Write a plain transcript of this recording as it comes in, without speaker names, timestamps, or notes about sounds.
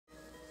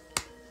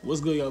What's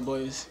good, y'all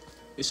boys?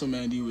 It's your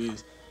man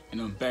D-Wiz,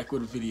 and I'm back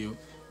with a video.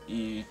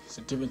 And it's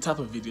a different type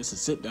of video. It's a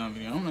sit-down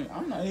video.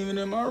 I'm not even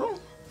in my room.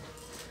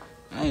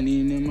 I ain't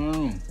even in my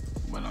room,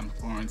 but I'm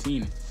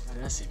quarantining.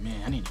 I said, man,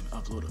 I need to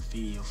upload a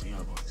video for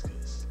y'all boys,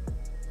 because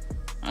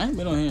I ain't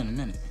been on here in a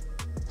minute.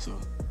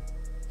 So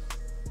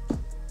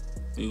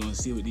we're gonna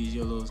see what these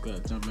YOLOs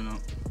got jumping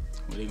up,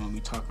 what they gonna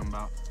be talking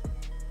about.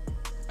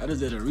 I just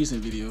did a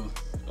recent video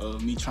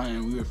of me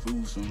trying weird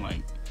foods from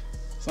like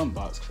some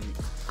box crate.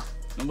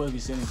 Nobody be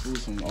sending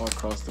foods from all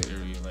across the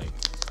area. Like,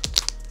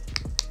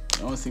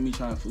 you don't see me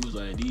trying foods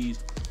like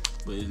these,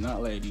 but it's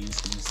not like these.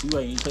 You see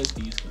why I ain't touch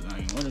these? Because I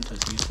ain't want to touch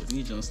these, because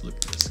these just look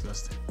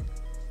disgusting.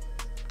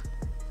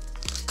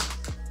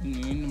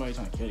 Ain't nobody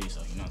trying to kill these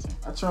stuff, you know what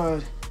I'm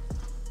saying?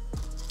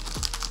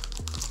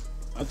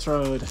 I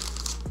tried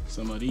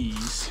some of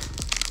these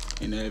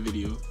in that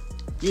video.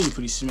 These are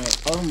pretty smack.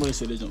 All them boys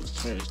said this junk was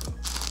trash though.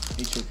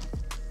 They tripping.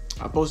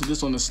 I posted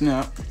this on the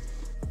Snap.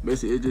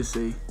 Basically, it just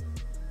say,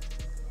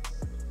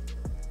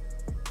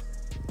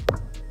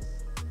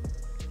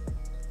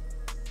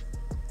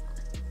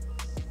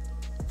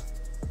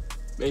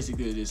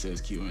 basically, it just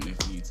says Q&A for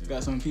YouTube.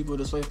 Got some people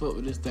to swipe up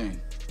with this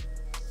thing.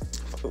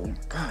 Oh my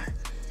God.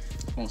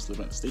 Phone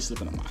stay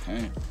slipping on my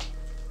hand.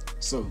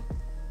 So,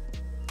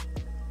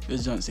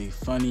 this junk say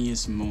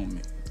funniest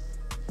moment.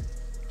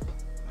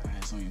 I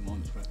had so many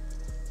moments, bro.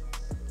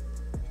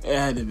 It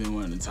had to have been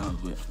one of the times,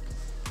 but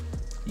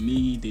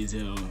me,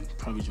 Denzel,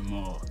 probably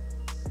Jamal.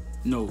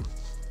 No.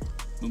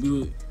 When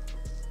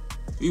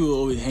we would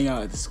always hang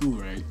out at the school,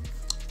 right?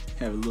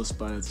 Have a little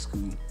spot at the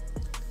school.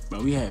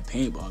 But we had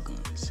paintball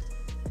guns.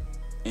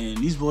 And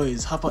these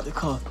boys hop out the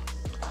car.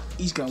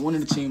 Each got one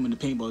in the chamber and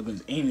the paintball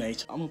guns aiming at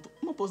each other. I'm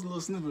gonna post a little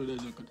snippet of that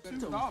junk.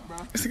 Stop, bro.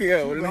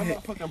 I'm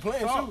not fucking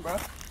playing. Shoot, bro.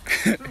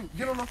 Shoot.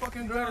 Get on the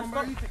fucking drum,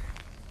 bro.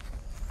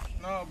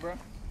 No, bro.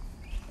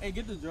 Hey,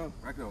 get the drum.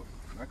 Back up.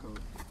 I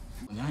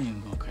ain't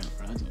even gonna crap,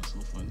 bro. That joke was so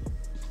funny.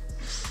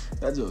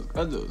 That joke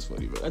was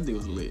funny, bro. That thing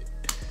was lit.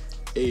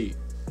 Hey,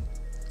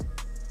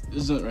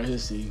 this joke right here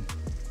say,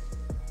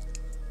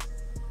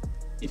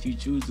 if you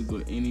choose to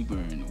go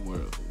anywhere in the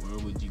world, where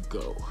would you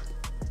go?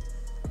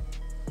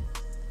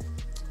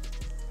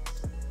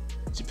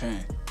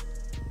 Japan.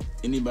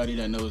 Anybody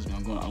that knows me,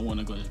 I want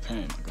to go to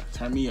Japan. My God,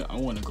 turn me up. I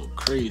want to go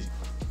crazy.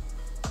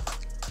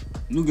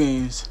 New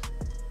games,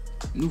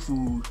 new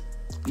food,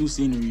 new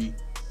scenery.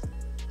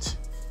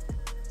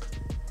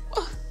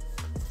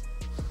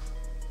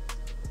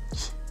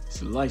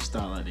 It's a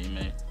lifestyle out there,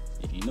 man.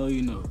 If you know,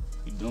 you know.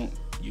 If you don't,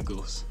 you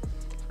ghost.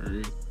 For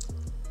real.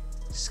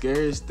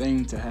 Scariest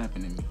thing to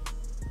happen to me.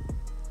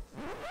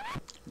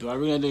 Do I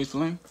really have to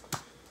explain?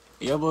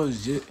 Y'all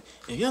boys, if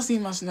y'all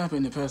seen my Snap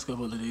in the past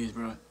couple of days,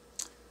 bro,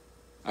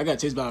 I got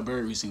chased by a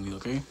bird recently,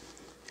 okay?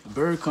 A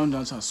bird come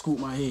down trying to scoop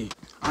my head.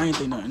 I ain't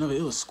think nothing of it.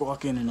 It was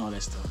squawking and all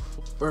that stuff.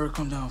 Bird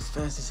come down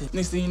fast as hell.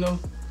 Next thing you know,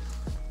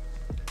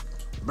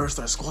 bird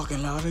starts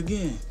squawking loud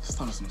again.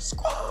 Started some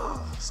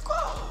squawk,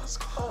 squawk,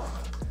 squawk.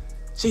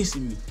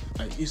 Chasing me.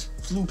 Like, it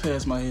flew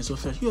past my head so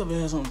fast. You ever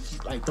had something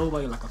like throw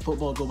by like a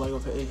football go by your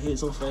head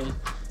so fast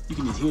you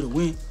can just hear the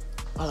wind?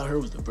 All I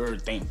heard was the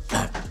bird thing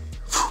flapping.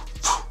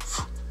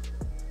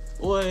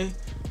 Boy,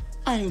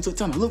 I ain't even took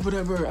time to look for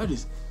that bird. I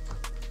just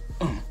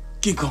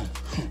get going,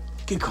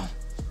 get going.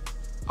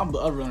 I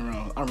run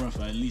around. I run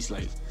for at least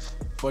like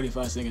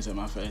 45 seconds at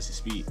my fastest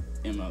speed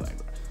in my life.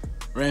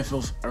 I ran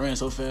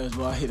so fast,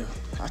 boy.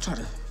 I tried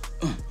to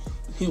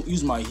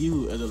use my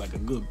heel as like a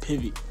good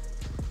pivot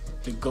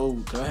to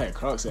go, cause I had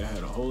Crocs that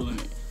had a hole in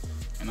it,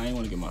 and I didn't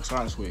want to get my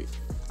socks wet.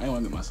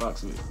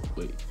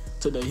 Wait,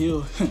 took the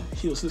heel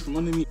slipped from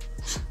under me.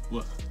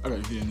 Well, I got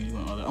a video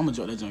and all that. I'm gonna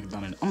drop that junk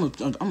down in. I'm gonna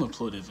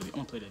upload that video. I'm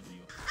gonna play that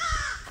video.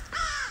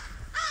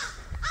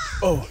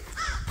 Oh,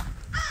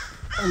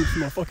 I'm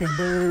from a fucking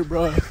bird,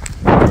 bro.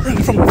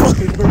 Running from a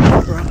fucking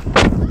bird,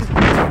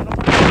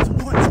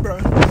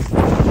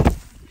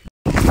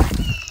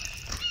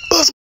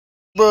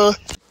 bro.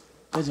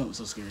 That junk was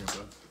so scary,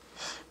 bro.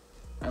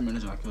 I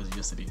remember that junk killed you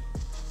yesterday.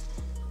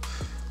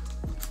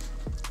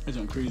 That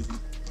junk crazy.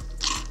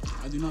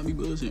 I do not be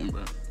bullshitting,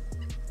 bro.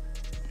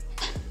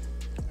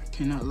 I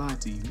cannot lie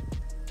to you.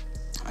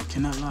 I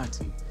cannot lie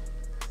to you.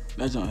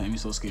 That junk had me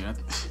so scared.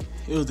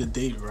 It was the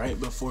day right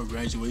before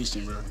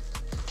graduation, bro.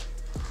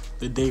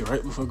 The day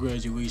right before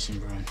graduation,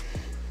 bro.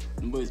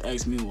 The boys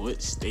asked me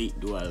what state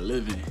do I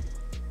live in.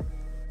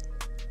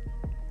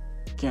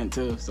 Can't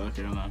tell, South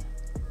Carolina.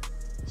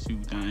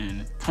 Shoot, down here in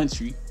the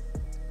country.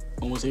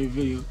 Almost every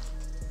video.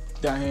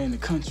 Down here in the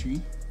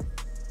country.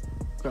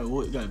 Got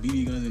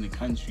BB guns in the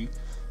country.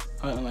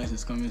 Hunting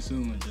license coming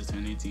soon. Just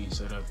turned 18.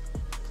 Shut up.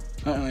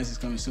 Hunting license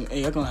coming soon.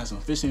 Hey, I'm gonna have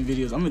some fishing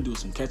videos. I'm gonna do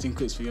some catching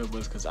clips for y'all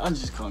boys, cause I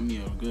just caught me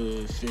a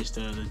good fish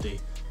the other day.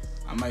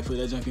 I might put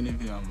that junk in the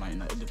video. I might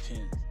not. It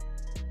depends.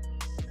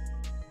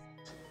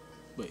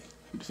 But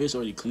the fish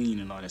already clean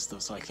and all that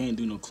stuff, so I can't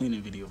do no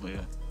cleaning video for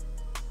y'all.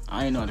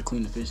 I ain't know how to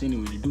clean the fish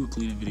anyway to do a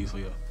cleaning video for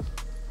y'all.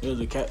 It was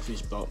a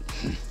catfish boat.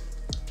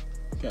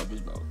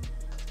 Catfish boat.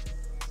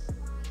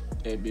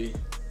 That big.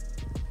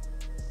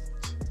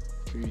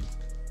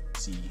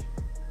 Crazy.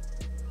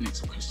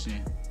 Next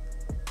question.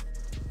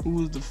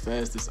 Who's the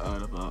fastest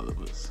out of all of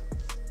us?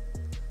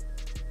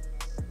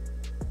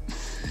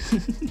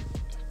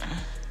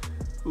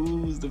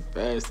 Who's the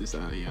fastest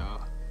out of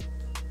y'all?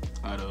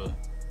 Out of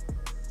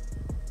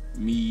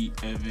me,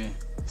 Evan,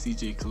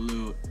 CJ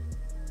Khalil,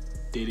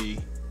 Diddy,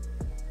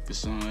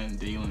 Bashan,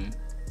 Dalen,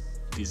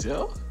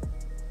 Diesel?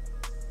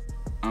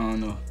 I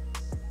don't know.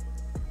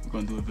 We're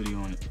gonna do a video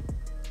on it.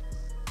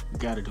 We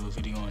gotta do a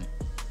video on it.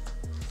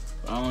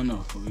 I don't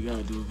know, but we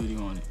gotta do a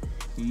video on it.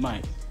 We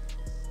might.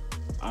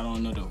 I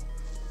don't know though.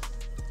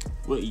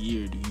 What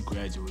year do you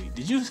graduate?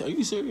 Are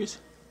you serious?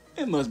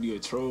 It must be a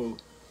troll.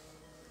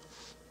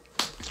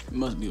 It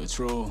must be a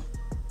troll.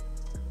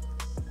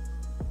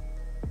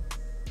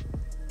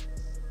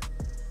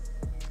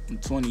 I'm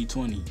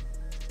 2020.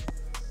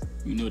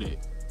 You know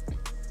that.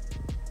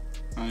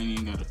 I ain't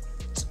even gotta.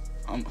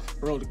 I'm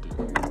roll the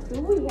clip.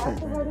 Do we have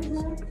to hurt his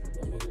name?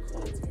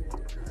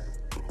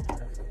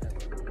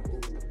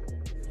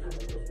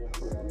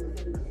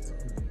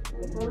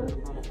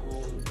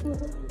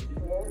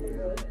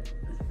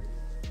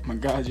 My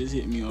guy just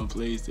hit me on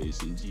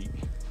PlayStation, G.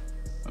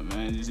 My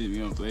man just hit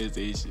me on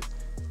PlayStation.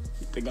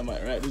 You think I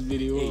might wrap this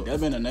video up? Hey,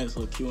 that's been a nice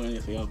little Q&A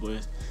for y'all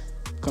boys.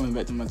 Coming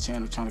back to my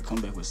channel, trying to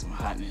come back with some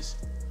hotness.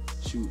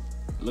 Shoot,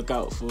 look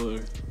out for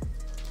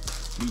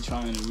me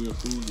trying the real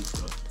food and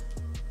stuff.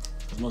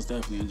 Cause most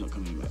definitely ends up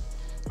coming back.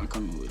 I'm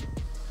coming with it.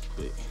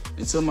 But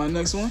until my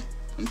next one,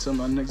 until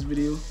my next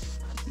video,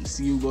 I'm gonna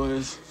see you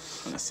boys.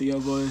 When I see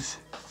y'all boys,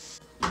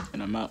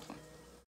 and I'm out.